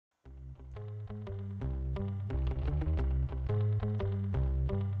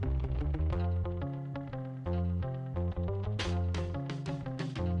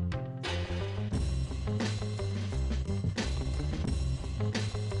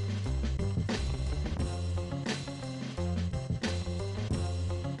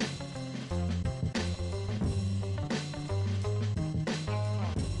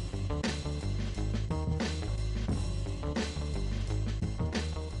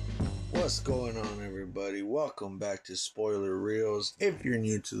What's going on, everybody? Welcome back to Spoiler Reels. If you're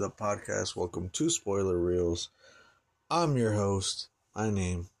new to the podcast, welcome to Spoiler Reels. I'm your host. My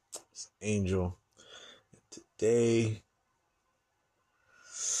name is Angel. Today,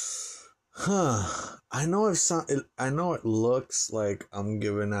 I know it looks like I'm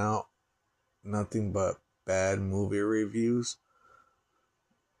giving out nothing but bad movie reviews,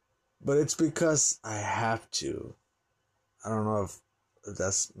 but it's because I have to. I don't know if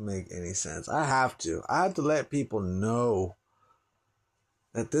that's make any sense. I have to let people know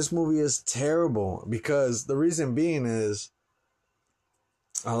that this movie is terrible, because the reason being is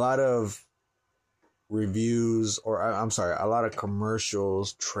a lot of reviews, or a lot of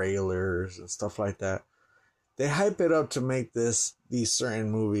commercials, trailers and stuff like that, they hype it up to make these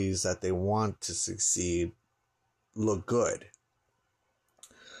certain movies that they want to succeed look good.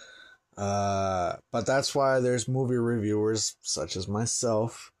 But that's why there's movie reviewers such as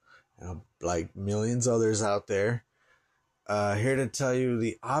myself, and like millions others out there, here to tell you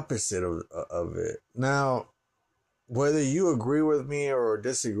the opposite of it. Now, whether you agree with me or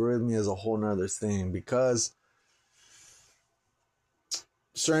disagree with me is a whole nother thing, because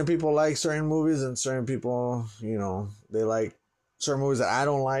certain people like certain movies and certain people, they like certain movies that I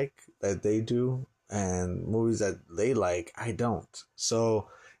don't like that they do, and movies that they like I don't. So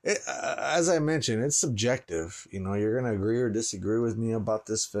as I mentioned, it's subjective. You're going to agree or disagree with me about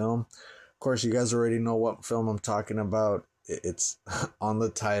this film. Of course, you guys already know what film I'm talking about. It's on the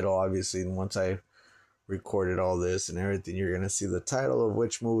title, obviously. And once I recorded all this and everything, you're going to see the title of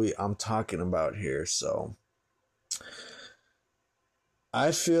which movie I'm talking about here. So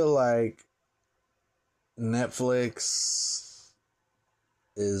I feel like Netflix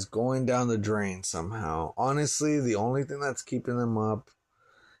is going down the drain somehow. Honestly, the only thing that's keeping them up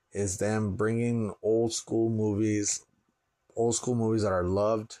is them bringing old school movies that are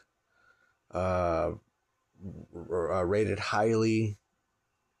loved, rated highly,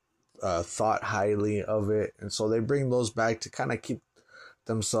 thought highly of it. And so they bring those back to kind of keep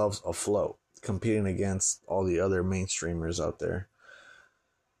themselves afloat, competing against all the other mainstreamers out there.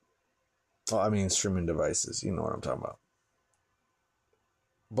 Streaming devices, you know what I'm talking about.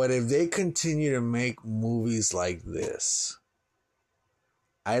 But if they continue to make movies like this,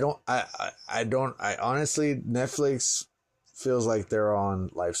 I honestly, Netflix feels like they're on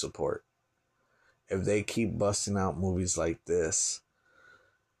life support if they keep busting out movies like this,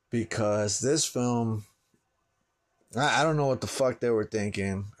 because this film, I don't know what the fuck they were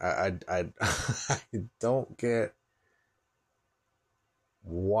thinking. I don't get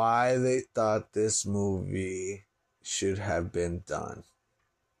why they thought this movie should have been done.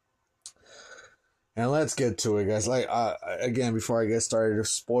 And let's get to it, guys. Again, before I get started,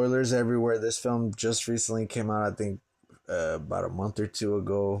 spoilers everywhere. This film just recently came out, I think, about a month or two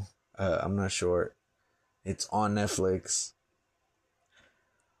ago. I'm not sure. It's on Netflix.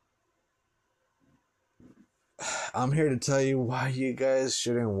 I'm here to tell you why you guys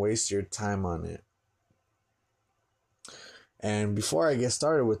shouldn't waste your time on it. And before I get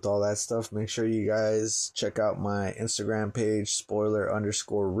started with all that stuff, make sure you guys check out my Instagram page,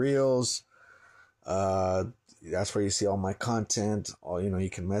 spoiler_reels. That's where you see all my content. You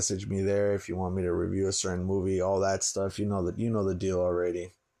can message me there if you want me to review a certain movie, all that stuff. You know the deal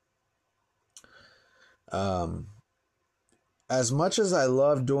already. As much as I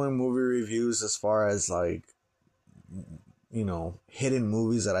love doing movie reviews, as far as hidden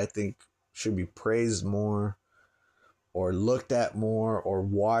movies that I think should be praised more, or looked at more, or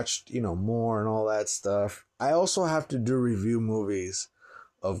watched, more, and all that stuff, I also have to do review movies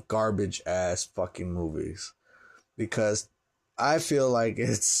of garbage ass fucking movies, because I feel like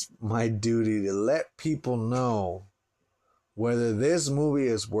it's my duty to let people know whether this movie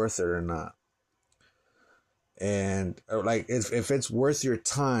is worth it or not. And if it's worth your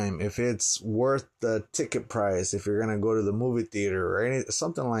time, if it's worth the ticket price, if you're going to go to the movie theater or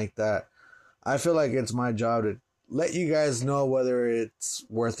something like that, I feel like it's my job to let you guys know whether it's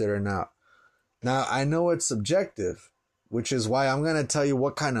worth it or not. Now, I know it's subjective, which is why I'm going to tell you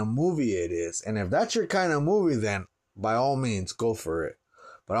what kind of movie it is. And if that's your kind of movie, then by all means, go for it.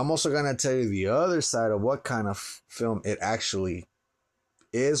 But I'm also going to tell you the other side of what kind of film it actually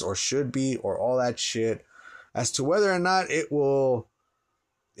is or should be, or all that shit, as to whether or not it will,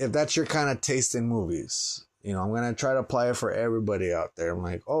 if that's your kind of taste in movies. I'm going to try to apply it for everybody out there. I'm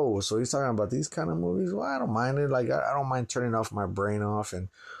like, oh, so he's talking about these kind of movies? Well, I don't mind it. I don't mind turning off my brain off and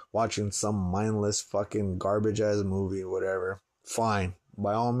watching some mindless fucking garbage ass movie, whatever. Fine.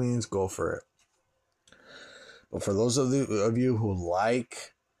 By all means, go for it. But for those of you who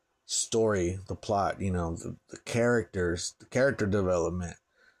like story, the plot, the characters, the character development,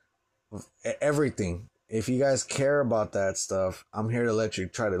 everything. If you guys care about that stuff, I'm here to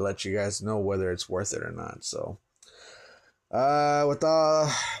try to let you guys know whether it's worth it or not. So, with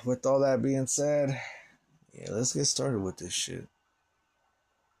all that being said, yeah, let's get started with this shit.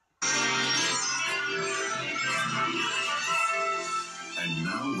 And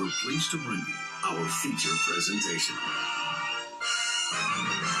now we're pleased to bring you our feature presentation.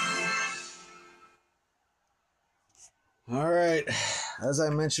 All right, as I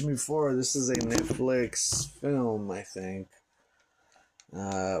mentioned before, this is a Netflix film, I think.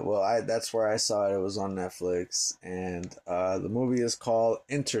 That's where I saw it. It was on Netflix, and the movie is called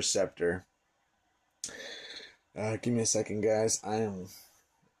Interceptor. Give me a second, guys. I am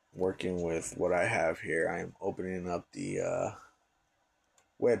working with what I have here. I am opening up the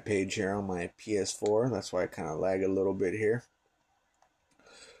web page here on my PS4. That's why I kind of lag a little bit here.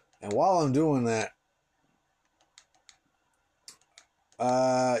 And while I'm doing that,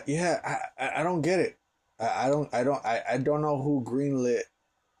 I don't get it. I don't know who greenlit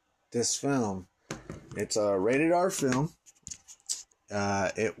this film. It's a rated R film.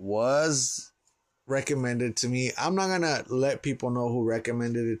 It was recommended to me. I'm not gonna let people know who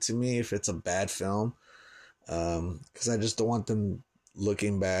recommended it to me if it's a bad film, because I just don't want them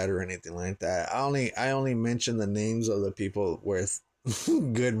looking bad or anything like that. I only mention the names of the people with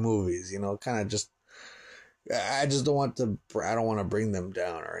good movies, kind of just. I just don't want to bring them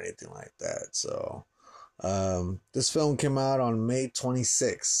down or anything like that. So, this film came out on May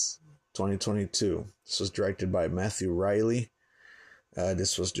 26, 2022. This was directed by Matthew Riley.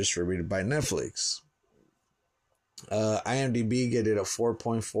 This was distributed by Netflix. IMDb gave it a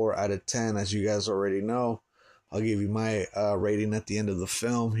 4.4 out of 10, as you guys already know. I'll give you my rating at the end of the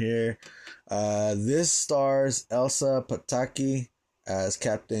film here. This stars Elsa Pataki as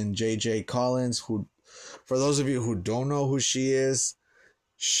Captain J.J. Collins, who, for those of you who don't know who she is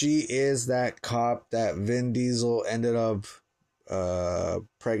that cop that Vin Diesel ended up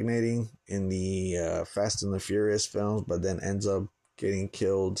pregnating in the Fast and the Furious films, but then ends up getting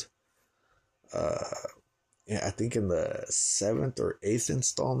killed. I think in the 7th or 8th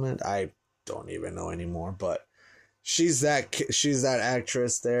installment. I don't even know anymore, but she's that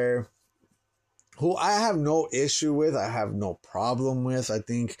actress there, who I have no issue with. I have no problem with. I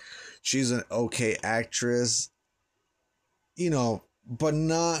think she's an okay actress, but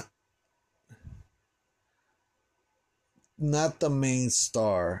not the main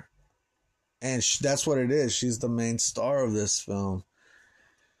star. And that's what it is. She's the main star of this film.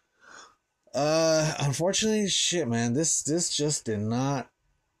 Unfortunately, shit, man, this just did not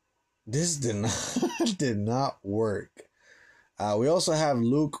did not work. We also have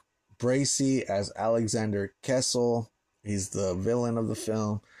Luke Bracey as Alexander Kessel. He's the villain of the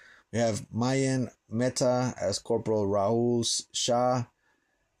film. We have Mayan Mehta as Corporal Rahul Shah.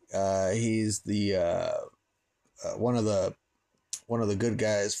 He's the one of the good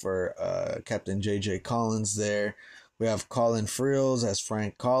guys for Captain J.J. Collins there. We have Colin Friels as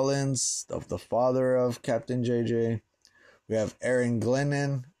Frank Collins, the father of Captain J.J. We have Aaron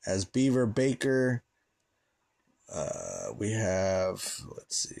Glennon as Beaver Baker. We have,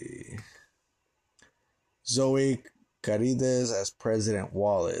 Zoe Carides as President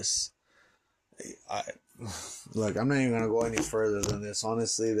Wallace. Look, I'm not even going to go any further than this.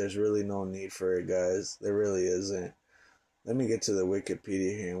 Honestly, there's really no need for it, guys. There really isn't. Let me get to the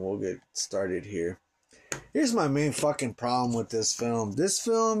Wikipedia here and we'll get started here. Here's my main fucking problem with this film. This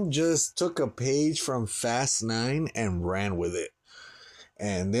film just took a page from Fast 9 and ran with it.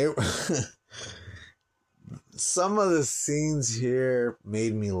 And some of the scenes here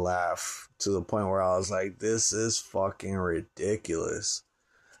made me laugh to the point where I was like, this is fucking ridiculous.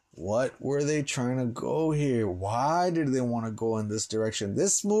 What were they trying to go here? Why did they want to go in this direction?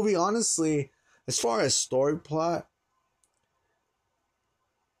 This movie, honestly, as far as story plot,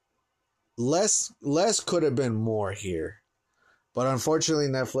 less could have been more here. But unfortunately,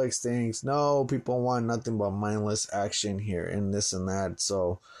 Netflix thinks, no, people want nothing but mindless action here and this and that.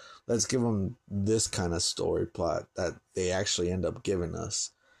 So let's give them this kind of story plot that they actually end up giving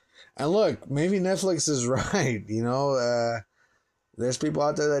us. And look, maybe Netflix is right. There's people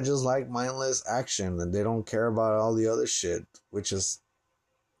out there that just like mindless action and they don't care about all the other shit, which is,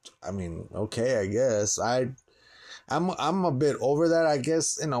 okay, I guess. I'm a bit over that, I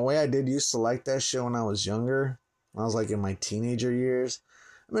guess. In a way, I did used to like that shit when I was younger. When I was like in my teenager years.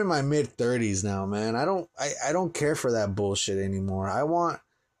 I'm in my mid-30s now, man. I don't care for that bullshit anymore. I want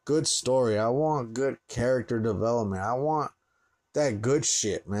good story. I want good character development. I want that good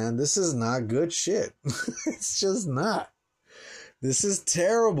shit, man. This is not good shit. It's just not. This is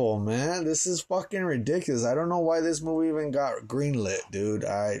terrible, man. This is fucking ridiculous. I don't know why this movie even got greenlit, dude.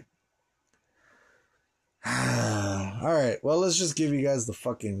 Alright, well, let's just give you guys the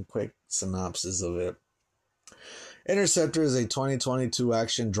fucking quick synopsis of it. Interceptor is a 2022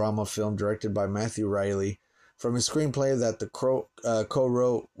 action drama film directed by Matthew Riley from a screenplay that the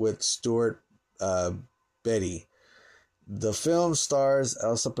co-wrote with Stuart Beattie. The film stars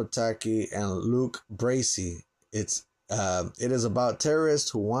Elsa Pataki and Luke Bracey. It is about terrorists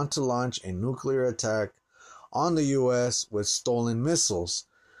who want to launch a nuclear attack on the U.S. with stolen missiles.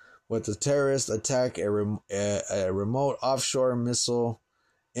 With the terrorists attack a remote offshore missile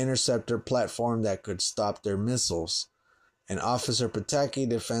interceptor platform that could stop their missiles. And Officer Pataki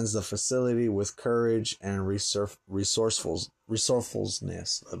defends the facility with courage and resourcefulness.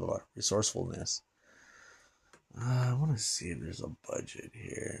 I want to see if there's a budget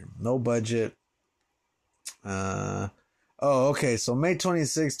here. No budget. Okay. So May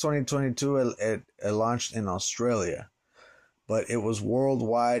 26, 2022, it launched in Australia, but it was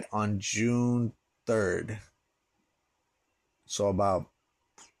worldwide on June 3rd. So about,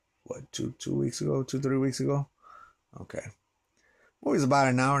 what, 3 weeks ago? Okay. Movie's about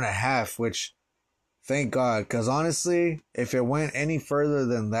an hour and a half, which, thank God, because honestly, if it went any further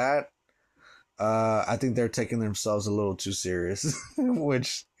than that, I think they're taking themselves a little too serious,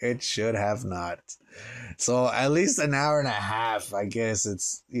 which it should have not. So at least an hour and a half, I guess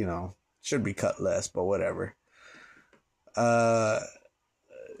it's, should be cut less, but whatever. Look,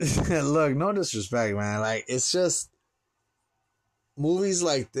 no disrespect, man. Like, it's just, movies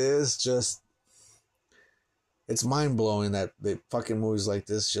like this just, it's mind-blowing that the fucking movies like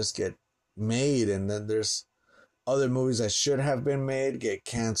this just get made, and then there's other movies that should have been made get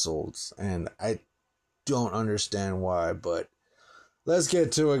canceled, and I don't understand why. But let's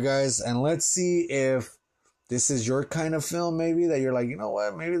get to it, guys, and let's see if this is your kind of film, maybe, that you're like, you know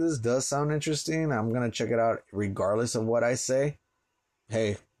what, maybe this does sound interesting. I'm gonna check it out regardless of what I say.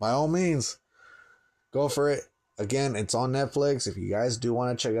 Hey, by all means, go for it. Again, it's on Netflix. If you guys do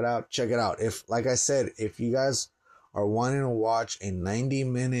want to check it out, check it out. If, like I said, if you guys are wanting to watch a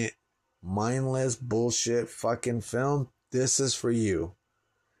 90-minute mindless bullshit fucking film, this is for you.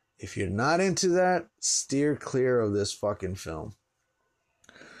 If you're not into that, steer clear of this fucking film.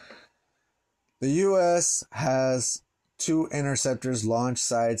 The U.S. has 2 interceptors launch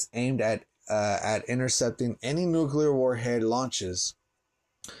sites aimed at intercepting any nuclear warhead launches.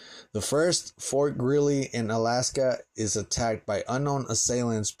 The first, Fort Greely in Alaska, is attacked by unknown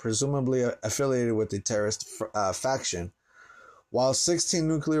assailants, presumably affiliated with the terrorist faction, while 16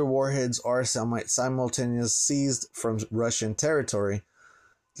 nuclear warheads are simultaneously seized from Russian territory.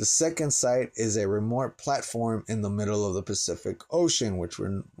 The second site is a remote platform in the middle of the Pacific Ocean,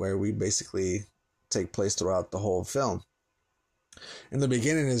 where we basically take place throughout the whole film. In the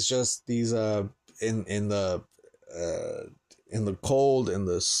beginning, it's just these in the cold, in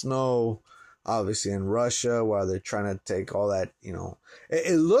the snow, obviously in Russia, while they're trying to take all that,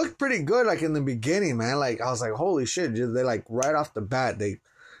 it looked pretty good, like in the beginning, man. Like, I was like, holy shit, they like right off the bat,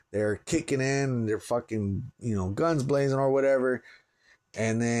 they're kicking in, they're fucking, guns blazing or whatever.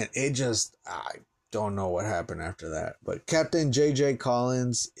 And then it just, I don't know what happened after that. But Captain J.J.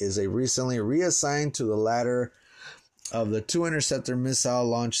 Collins is recently reassigned to the latter of the 2 interceptor missile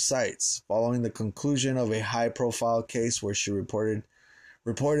launch sites, following the conclusion of a high-profile case where she reported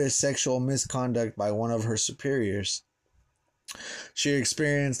sexual misconduct by one of her superiors. She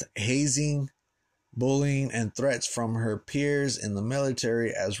experienced hazing, bullying, and threats from her peers in the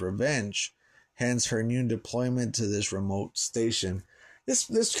military as revenge, hence her new deployment to this remote station.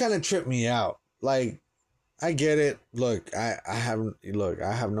 This kind of tripped me out. Like, I get it. Look, I have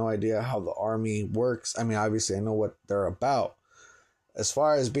no idea how the army works. I mean, obviously I know what they're about. As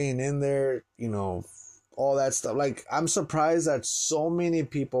far as being in there, all that stuff. Like, I'm surprised that so many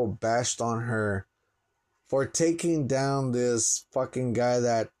people bashed on her for taking down this fucking guy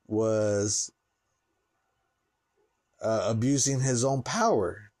that was abusing his own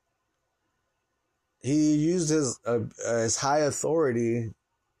power. He used his high authority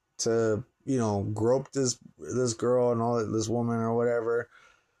to, grope this girl and all this woman or whatever,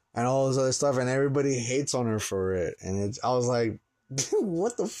 and all this other stuff, and everybody hates on her for it. And I was like,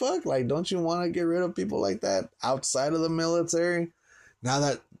 what the fuck? Like, don't you want to get rid of people like that outside of the military? Now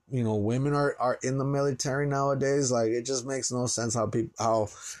that, women are in the military nowadays, like, it just makes no sense how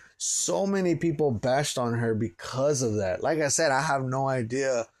so many people bashed on her because of that. Like I said, I have no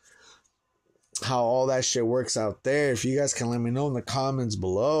idea how all that shit works out there. If you guys can let me know in the comments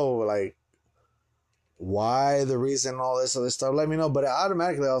below, like, why the reason, all this other stuff, let me know. But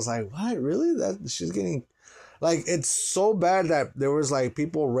automatically I was like, what, really? That she's getting, like, it's so bad that there was like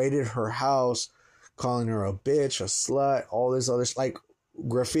people raided her house, calling her a bitch, a slut, all this other, like,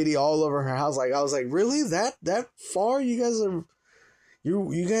 graffiti all over her house. Like, I was like, really? That far? You guys are...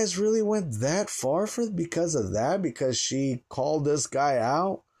 You guys really went that far because of that? Because she called this guy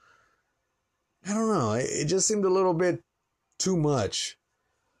out? I don't know. It just seemed a little bit too much.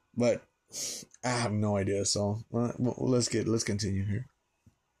 But I have no idea. So let's continue here.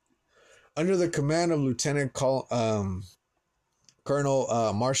 Under the command of Lieutenant Colonel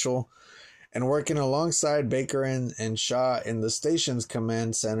Marshall, and working alongside Baker and Shaw in the station's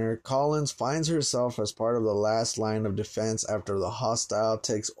command center, Collins finds herself as part of the last line of defense after the hostile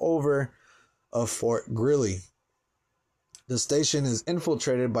takes over of Fort Greely. The station is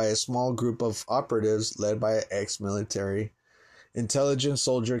infiltrated by a small group of operatives led by ex-military intelligence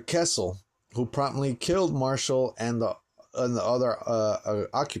soldier Kessel, who promptly killed Marshall and the other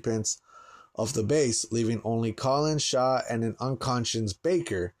occupants of the base, leaving only Collins, Shaw, and an unconscious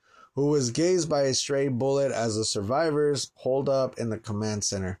Baker, who was gazed by a stray bullet as the survivors holed up in the command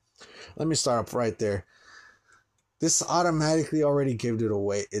center. Let me start up right there. This automatically already gave it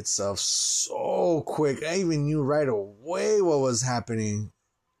away itself so quick. I even knew right away what was happening.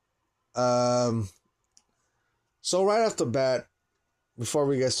 So right off the bat, before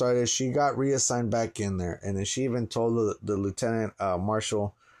we get started, she got reassigned back in there. And then she even told the Lieutenant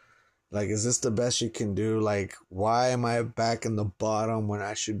Marshall, like, is this the best you can do? Like, why am I back in the bottom when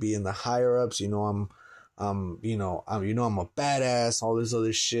I should be in the higher ups? I'm a badass, all this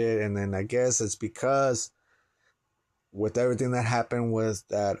other shit. And then I guess it's because with everything that happened with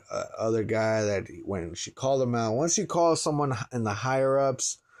that other guy, that when she called him out, once you call someone in the higher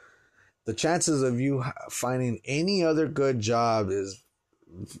ups, the chances of you finding any other good job is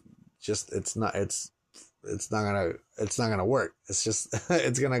just, it's not gonna work. It's just,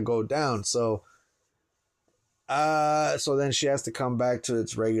 it's gonna go down. So then she has to come back to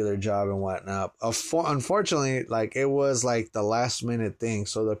its regular job and whatnot. Unfortunately, like, it was like the last minute thing.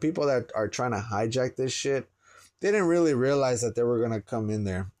 So the people that are trying to hijack this shit, they didn't really realize that they were gonna come in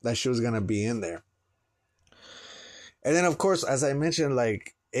there, that she was gonna be in there. And then, of course, as I mentioned,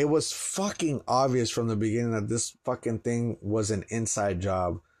 like, it was fucking obvious from the beginning that this fucking thing was an inside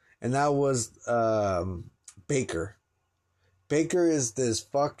job. And that was Baker. Baker is this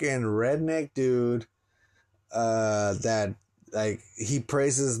fucking redneck dude that, like, he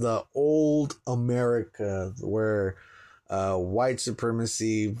praises the old America where white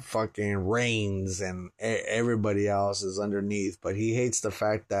supremacy fucking reigns and everybody else is underneath. But he hates the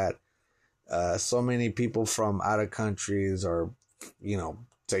fact that so many people from out of countries are,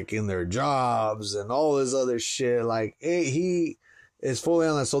 taking their jobs and all this other shit. Like, he is fully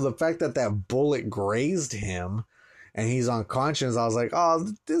on that. So the fact that bullet grazed him and he's unconscious, I was like, oh,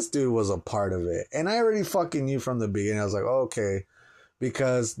 this dude was a part of it. And I already fucking knew from the beginning. I was like, okay,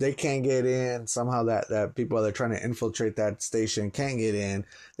 because they can't get in. Somehow that people that are trying to infiltrate that station can't get in.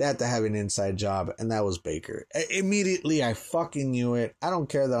 They have to have an inside job. And that was Baker. Immediately, I fucking knew it. I don't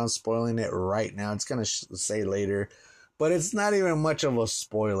care that I'm spoiling it right now. It's going to say later. But it's not even much of a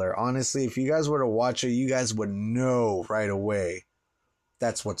spoiler. Honestly, if you guys were to watch it, you guys would know right away.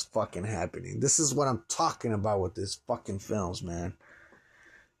 That's what's fucking happening. This is what I'm talking about with these fucking films, man.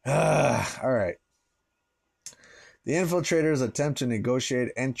 Alright. The infiltrators attempt to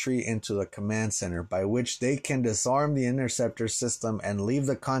negotiate entry into the command center, by which they can disarm the Interceptor system and leave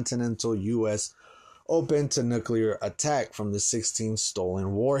the continental U.S. open to nuclear attack from the 16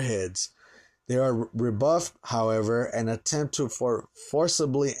 stolen warheads. They are rebuffed, however, and attempt to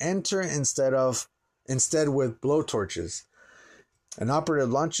forcibly enter instead with blowtorches. An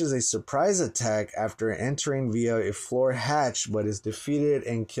operative launches a surprise attack after entering via a floor hatch, but is defeated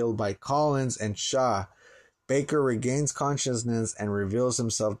and killed by Collins and Shaw. Baker regains consciousness and reveals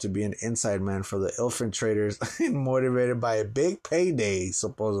himself to be an inside man for the infiltrators, motivated by a big payday,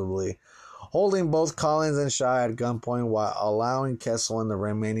 supposedly, holding both Collins and Shaw at gunpoint while allowing Kessel and the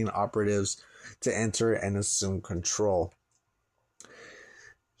remaining operatives to enter and assume control.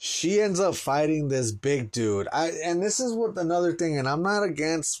 She ends up fighting this big dude. And this is what another thing, and I'm not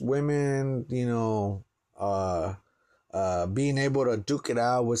against women, being able to duke it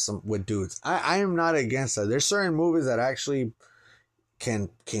out with dudes. I am not against that. There's certain movies that actually can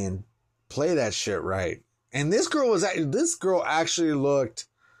play that shit right. And this girl actually looked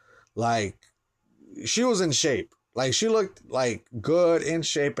like she was in shape. Like, she looked like good, in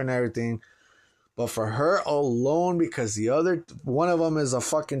shape and everything. But for her alone, because one of them is a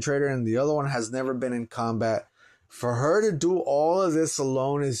fucking traitor and the other one has never been in combat, for her to do all of this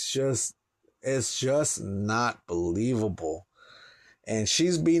alone is just not believable. And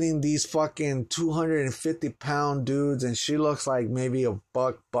she's beating these fucking 250-pound dudes, and she looks like maybe a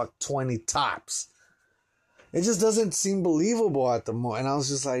buck 20 tops. It just doesn't seem believable at the moment. And I was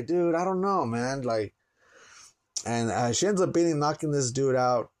just like, dude, I don't know, man. Like, and she ends up knocking this dude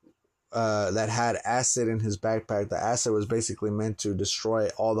out that had acid in his backpack. The acid was basically meant to destroy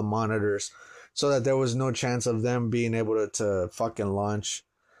all the monitors so that there was no chance of them being able to fucking launch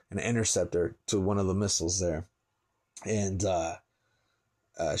an interceptor to one of the missiles there. And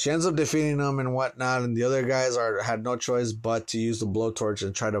she ends up defeating them and whatnot, and the other guys had no choice but to use the blowtorch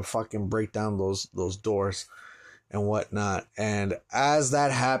and try to fucking break down those doors and whatnot. And as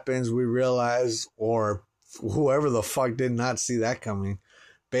that happens, we realize, or whoever the fuck did not see that coming,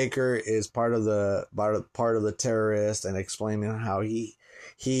 Baker is part of the terrorist, and explaining how he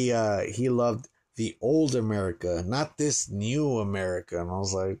loved the old America, not this new America. And I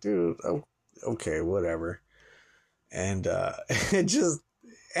was like, dude, okay, whatever. And it just,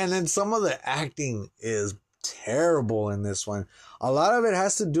 and then some of the acting is terrible in this one. A lot of it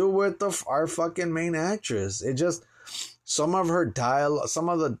has to do with our fucking main actress. It just, some of her dialogue, some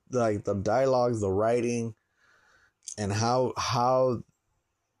of the dialogues, the writing, and how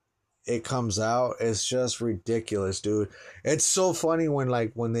it comes out, it's just ridiculous, dude. It's so funny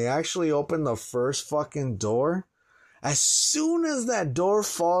when they actually open the first fucking door. As soon as that door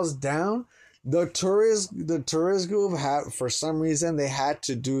falls down, the tourist group for some reason they had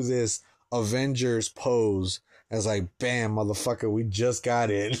to do this Avengers pose as like, bam, motherfucker, we just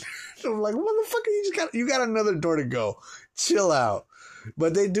got in. I'm like, motherfucker, you got another door to go. Chill out.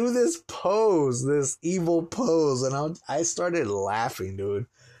 But they do this pose, this evil pose, and I started laughing, dude.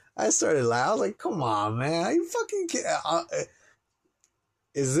 I was like, come on, man. Are you fucking kidding?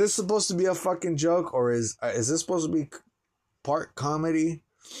 Is this supposed to be a fucking joke, or is this supposed to be part comedy?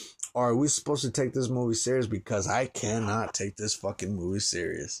 Or are we supposed to take this movie serious? Because I cannot take this fucking movie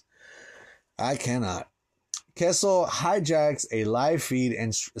serious. I cannot. Kessel hijacks a live feed,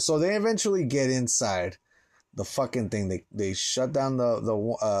 and so they eventually get inside the fucking thing. They shut down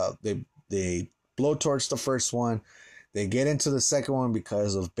they blowtorch the first one. They get into the second one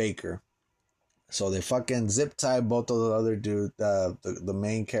because of Baker. So they fucking zip tie both of the other dude, the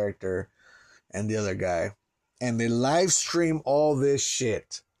main character, and the other guy, and they live stream all this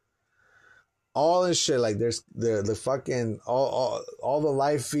shit. All this shit, like there's the fucking all the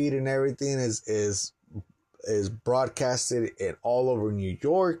live feed and everything is broadcasted in all over New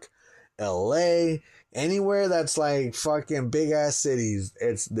York, LA, anywhere that's like fucking big ass cities.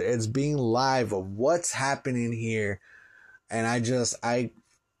 It's being live of what's happening here. And I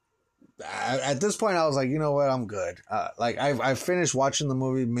at this point I was like, you know what, I'm good. I finished watching the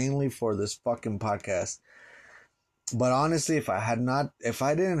movie mainly for this fucking podcast. But honestly, if I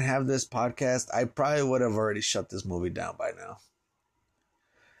didn't have this podcast, I probably would have already shut this movie down by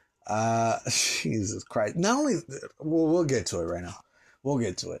now. Jesus Christ. Not only, we'll get to it right now. We'll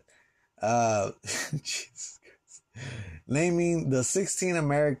get to it. Jesus Christ. Naming the 16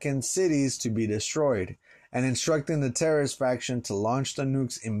 American cities to be destroyed and instructing the terrorist faction to launch the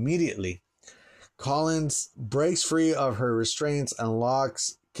nukes immediately. Collins breaks free of her restraints and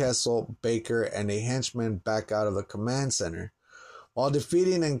locks Kessel, Baker, and a henchman back out of the command center. While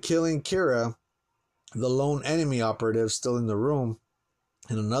defeating and killing Kira, the lone enemy operative still in the room,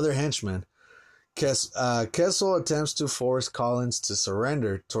 and another henchman, Kessel attempts to force Collins to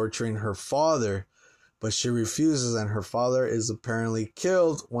surrender, torturing her father, but she refuses, and her father is apparently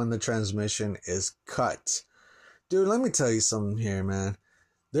killed when the transmission is cut. Dude, let me tell you something here, man.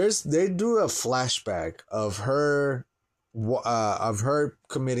 They do a flashback of her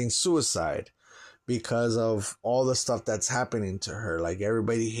committing suicide because of all the stuff that's happening to her, like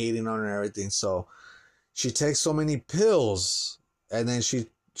everybody hating on her and everything. So she takes so many pills, and then she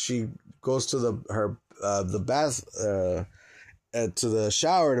goes to the bath to the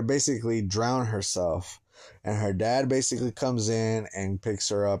shower to basically drown herself, and her dad basically comes in and picks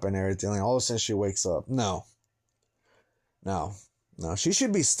her up and everything. Like all of a sudden she wakes up. No, she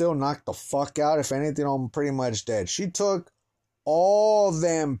should be still knocked the fuck out. If anything, I'm pretty much dead. She took all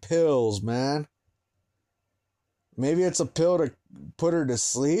them pills, man. Maybe it's a pill to put her to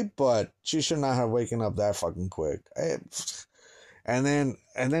sleep, but she should not have waken up that fucking quick. And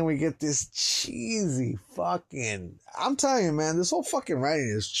then we get this cheesy fucking, I'm telling you, man, this whole fucking writing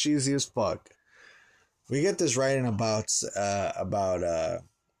is cheesy as fuck. We get this writing about the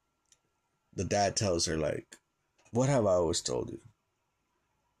dad tells her, like, what have I always told you?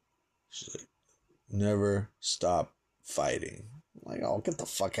 She's like, never stop fighting. I'm like, oh, get the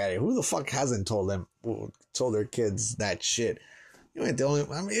fuck out of here. Who the fuck hasn't told their kids that shit? You ain't the only,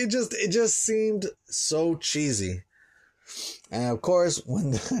 I mean, it just seemed so cheesy. And of course,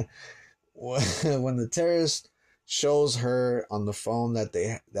 when the terrorist shows her on the phone that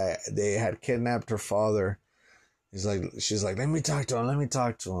they had kidnapped her father, She's like, let me talk to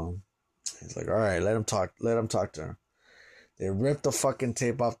him. He's like, all right, let him talk to her. They rip the fucking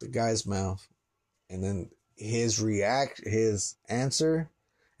tape off the guy's mouth, and then his answer,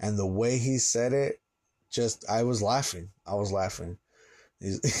 and the way he said it, I was laughing.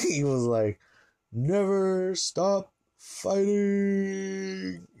 He was like, never stop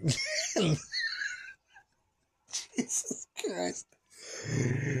fighting. Jesus Christ.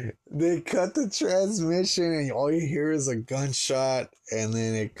 They cut the transmission and all you hear is a gunshot and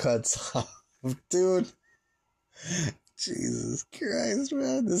then it cuts off. Dude. Jesus Christ,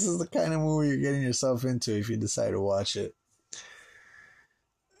 man. This is the kind of movie you're getting yourself into if you decide to watch it.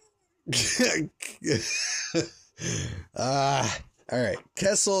 Alright.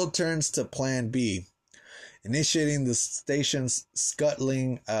 Kessel turns to plan B, initiating the station's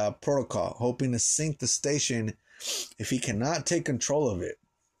scuttling protocol, hoping to sink the station if he cannot take control of it.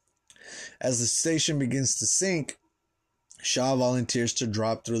 As the station begins to sink, Shaw volunteers to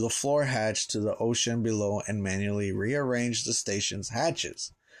drop through the floor hatch to the ocean below and manually rearrange the station's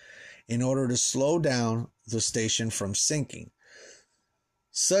hatches in order to slow down the station from sinking,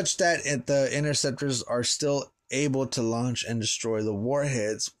 such that the interceptors are still able to launch and destroy the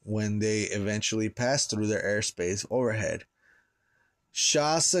warheads when they eventually pass through their airspace overhead.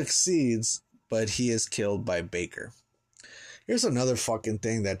 Shaw succeeds, but he is killed by Baker. Here's another fucking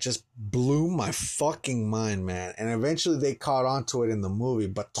thing that just blew my fucking mind, man. And eventually they caught on to it in the movie,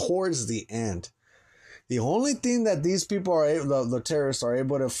 but towards the end, the only thing that these people are able, the terrorists are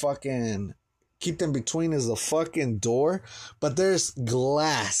able to fucking keep them between is the fucking door, but there's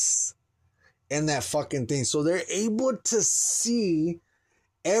glass in that fucking thing. So they're able to see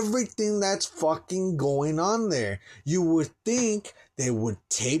everything that's fucking going on there. You would think they would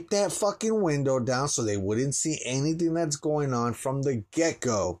tape that fucking window down so they wouldn't see anything that's going on from the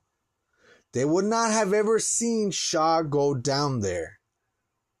get-go. They would not have ever seen Shaw go down there.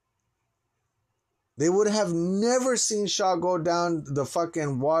 They would have never seen Shaw go down the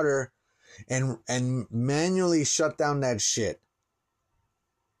fucking water and manually shut down that shit.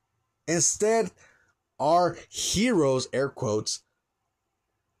 Instead, our heroes, air quotes,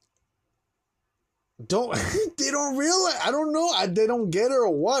 they don't realize, I don't know, they don't get it or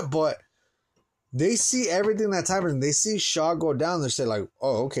what, but they see everything that's happening. They see Shaw go down. They say like,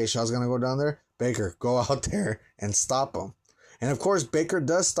 oh, okay, Shaw's going to go down there. Baker, go out there and stop him. And of course, Baker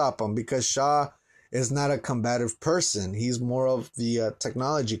does stop him because Shaw is not a combative person. He's more of the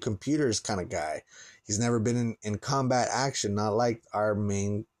technology, computers kind of guy. He's never been in combat action, not like our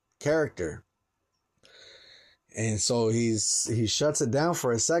main character. And so he shuts it down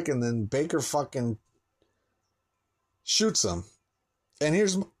for a second, then Baker fucking shoots him. And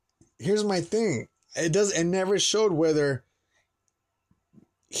here's my thing. It never showed whether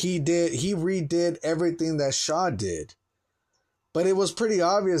he redid everything that Shaw did. But it was pretty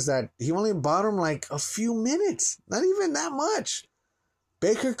obvious that he only bought him like a few minutes. Not even that much.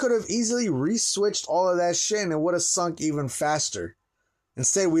 Baker could have easily re-switched all of that shit and it would have sunk even faster.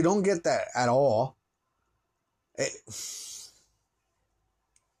 Instead, we don't get that at all.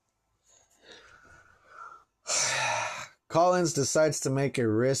 Collins decides to make a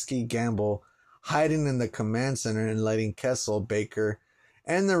risky gamble, hiding in the command center and letting Kessel, Baker,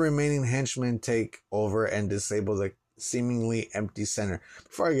 and the remaining henchmen take over and disable the seemingly empty center.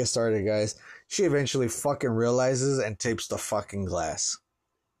 Before I get started, guys, she eventually fucking realizes and tapes the fucking glass.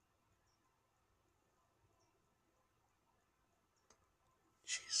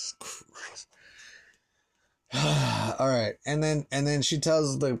 Jesus Christ. All right, and then she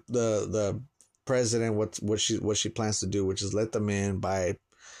tells the president what she plans to do, which is let them in by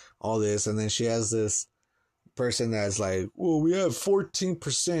all this, and then she has this person that's like, well, we have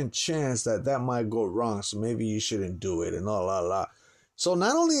 14% chance that might go wrong, so maybe you shouldn't do it, and la. So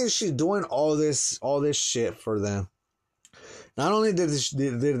not only is she doing all this shit for them, not only did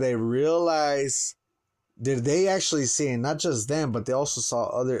they realize, did they actually see, and not just them, but they also saw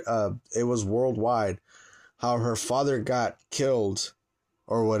other, it was worldwide, how her father got killed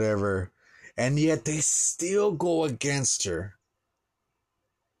or whatever, and yet they still go against her.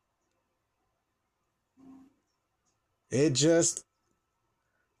 It just,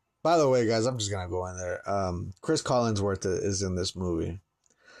 by the way, guys, I'm just going to go in there. Chris Collinsworth is in this movie.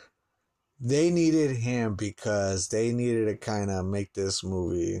 They needed him because they needed to kind of make this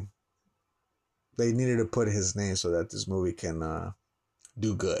movie, they needed to put his name so that this movie can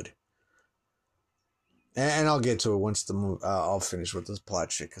do good. And I'll get to it once the movie, I'll finish with this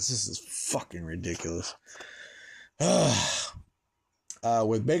plot shit, because this is fucking ridiculous.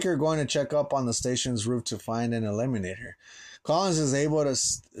 With Baker going to check up on the station's roof to find and eliminate her, Collins is able to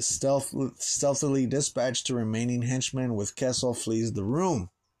stealthily dispatch the remaining henchmen with Kessel flees the room.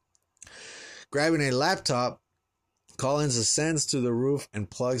 Grabbing a laptop, Collins ascends to the roof and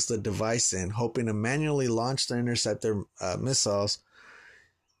plugs the device in, hoping to manually launch the Interceptor missiles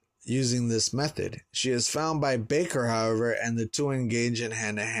using this method. She is found by Baker, however, and the two engage in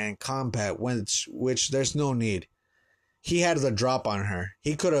hand-to-hand combat, which there's no need. He had the drop on her.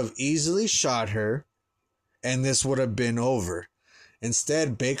 He could have easily shot her, and this would have been over.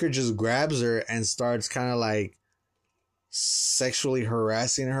 Instead, Baker just grabs her and starts kind of like sexually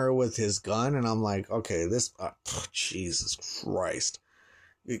harassing her with his gun. And I'm like, okay, this, Jesus Christ.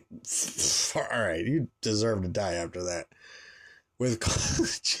 All right, you deserve to die after that. With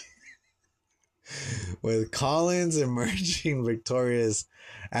Collins emerging victorious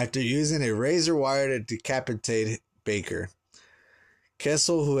after using a razor wire to decapitate Baker.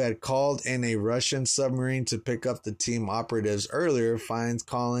 Kessel, who had called in a Russian submarine to pick up the team operatives earlier, finds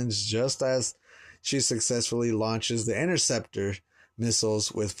Collins just as she successfully launches the Interceptor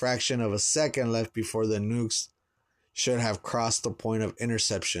missiles with fraction of a second left before the nukes should have crossed the point of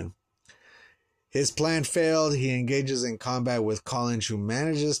interception. His plan failed. He engages in combat with Collins, who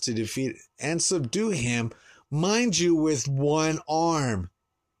manages to defeat and subdue him, mind you, with one arm.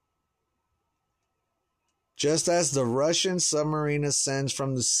 Just as the Russian submarine ascends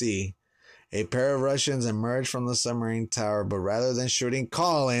from the sea, a pair of Russians emerge from the submarine tower, but rather than shooting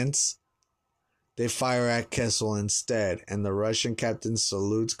Collins, they fire at Kessel instead, and the Russian captain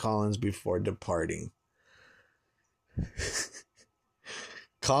salutes Collins before departing.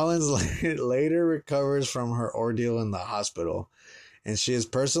 Collins later recovers from her ordeal in the hospital, and she is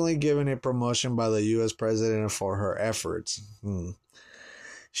personally given a promotion by the U.S. president for her efforts.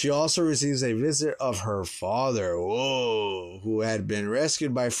 She also receives a visit of her father, who had been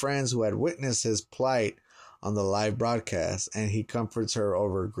rescued by friends who had witnessed his plight on the live broadcast, and he comforts her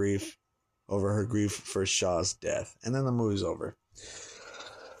over her grief for Shaw's death. And then the movie's over.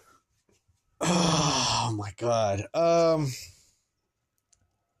 Oh my God.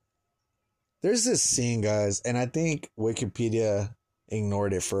 There's this scene, guys, and I think Wikipedia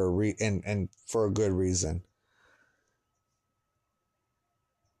ignored it for and for a good reason.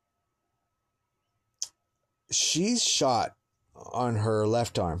 She's shot on her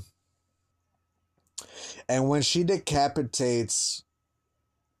left arm. And when she decapitates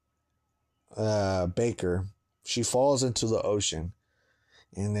Baker, she falls into the ocean.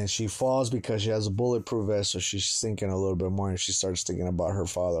 And then she falls because she has a bulletproof vest, so she's thinking a little bit more, and she starts thinking about her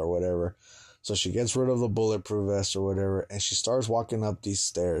father or whatever. So she gets rid of the bulletproof vest or whatever, and she starts walking up these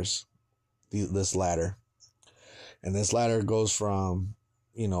stairs, this ladder. And this ladder goes from,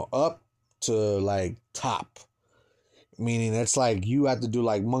 up to like top. Meaning it's like you have to do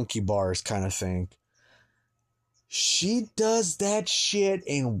like monkey bars kind of thing. She does that shit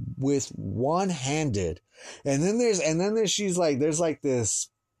with one-handed. And then she's like, there's like this,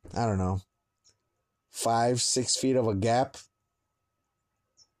 I don't know, 5-6 feet of a gap.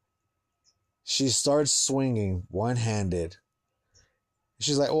 She starts swinging one-handed.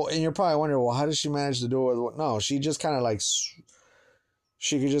 She's like, well, and you're probably wondering, well, how does she manage to do it? No, she just kind of like,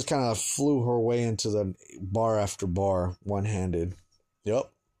 she could just kind of flew her way into the bar after bar one-handed.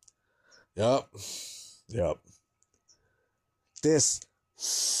 Yep. This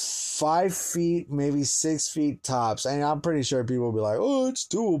 5 feet, maybe 6 feet tops. And I'm pretty sure people will be like, oh, it's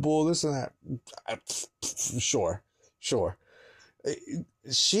doable, this and that. Sure.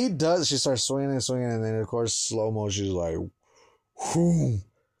 She starts swinging, and then, of course, slow-mo, she's like, whoo.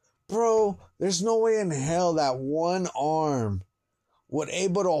 Bro, there's no way in hell that one arm would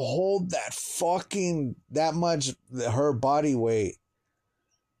able to hold that much, her body weight.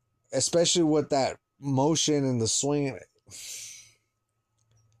 Especially with that motion and the swing.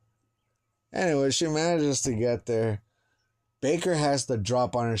 Anyway, she manages to get there. Baker has the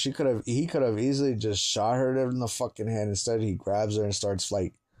drop on her. He could have easily just shot her in the fucking head. Instead, he grabs her and starts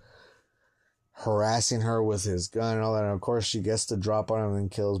like harassing her with his gun and all that. And of course, she gets the drop on him and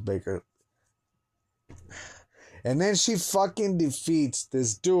kills Baker. And then she fucking defeats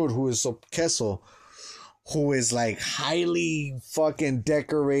this dude who is Kessel, who is like highly fucking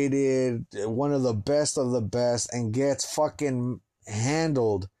decorated, one of the best, and gets fucking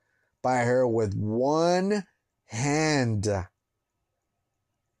handled by her with one hand.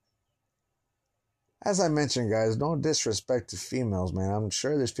 As I mentioned, guys, no disrespect to females, man. I'm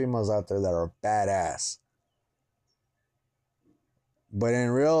sure there's females out there that are badass. But in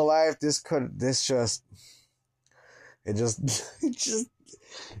real life, it just,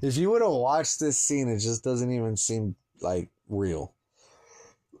 if you would have watched this scene, it just doesn't even seem like real.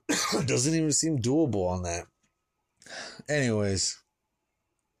 It doesn't even seem doable on that. Anyways,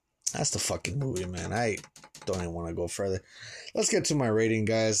 that's the fucking movie, man. I don't even want to go further. Let's get to my rating,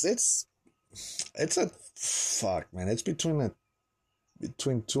 guys. It's a fuck, man. It's between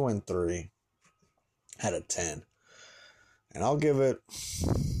 2 and 3 out of 10. And I'll give it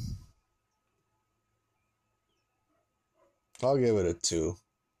a 2.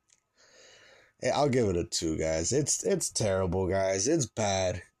 I'll give it a 2, guys. It's terrible, guys. It's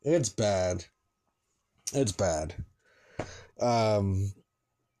bad. It's bad.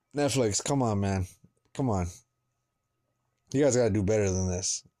 Netflix, come on, man. Come on. You guys gotta do better than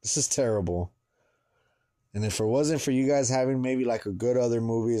this. This is terrible. And if it wasn't for you guys having maybe like a good other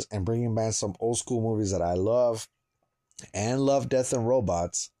movies and bringing back some old school movies that I love and Love, Death, and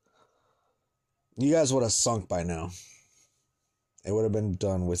Robots, you guys would have sunk by now. It would have been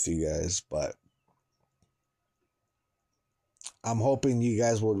done with you guys, but I'm hoping you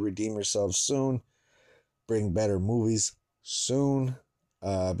guys will redeem yourselves soon, bring better movies soon,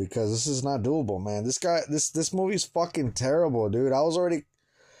 because this is not doable, man. This movie's fucking terrible, dude. I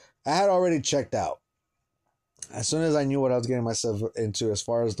had already checked out. As soon as I knew what I was getting myself into as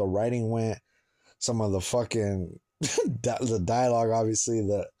far as the writing went, some of the fucking, the dialogue, obviously,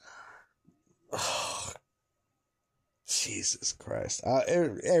 Jesus Christ.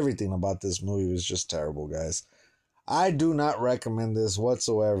 Everything about this movie was just terrible, guys. I do not recommend this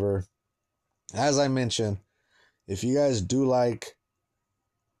whatsoever. As I mentioned, if you guys do like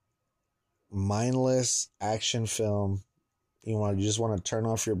mindless action film, you just want to turn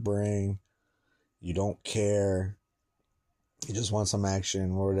off your brain, you don't care, you just want some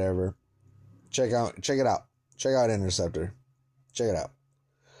action or whatever, check it out. Check out Interceptor. Check it out.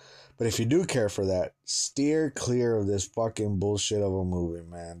 But if you do care for that, steer clear of this fucking bullshit of a movie,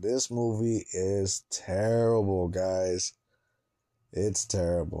 man. This movie is terrible, guys. It's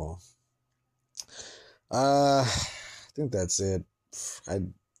terrible. I think that's it.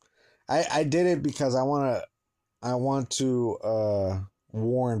 I did it because I want to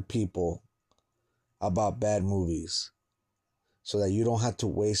warn people about bad movies so that you don't have to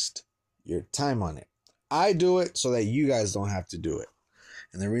waste your time on it. I do it so that you guys don't have to do it.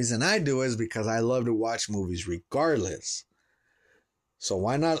 And the reason I do it is because I love to watch movies regardless. So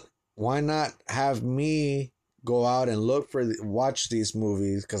why not have me go out and watch these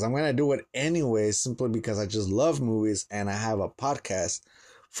movies? Because I'm going to do it anyway, simply because I just love movies and I have a podcast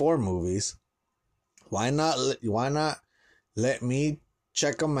for movies. Why not let me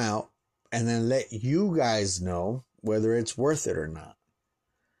check them out and then let you guys know whether it's worth it or not?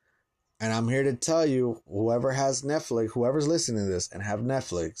 And I'm here to tell you, whoever's listening to this and have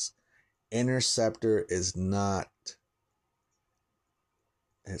Netflix, Interceptor is not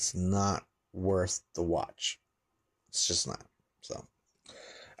worth the watch. It's just not. So,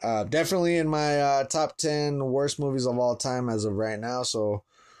 definitely in my top 10 worst movies of all time as of right now. So,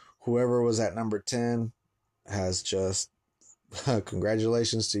 whoever was at number 10 has just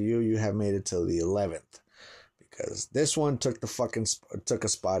congratulations to you. You have made it till the 11th. Because this one took a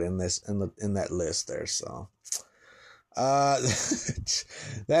spot in that list there. So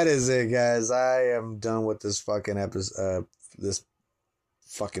that is it, guys. I am done with this fucking episode, this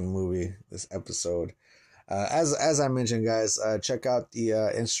fucking movie, this episode. As I mentioned, guys, check out the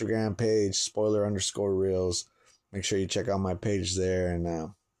Instagram page, spoiler_reels. Make sure you check out my page there,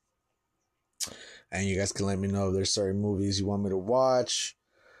 and you guys can let me know if there's certain movies you want me to watch,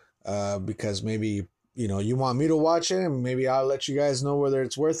 because maybe you want me to watch it, and maybe I'll let you guys know whether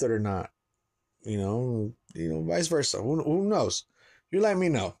it's worth it or not. Vice versa. Who knows? You let me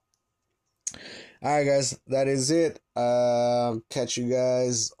know. All right, guys, that is it. Catch you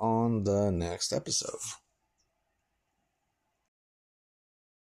guys on the next episode.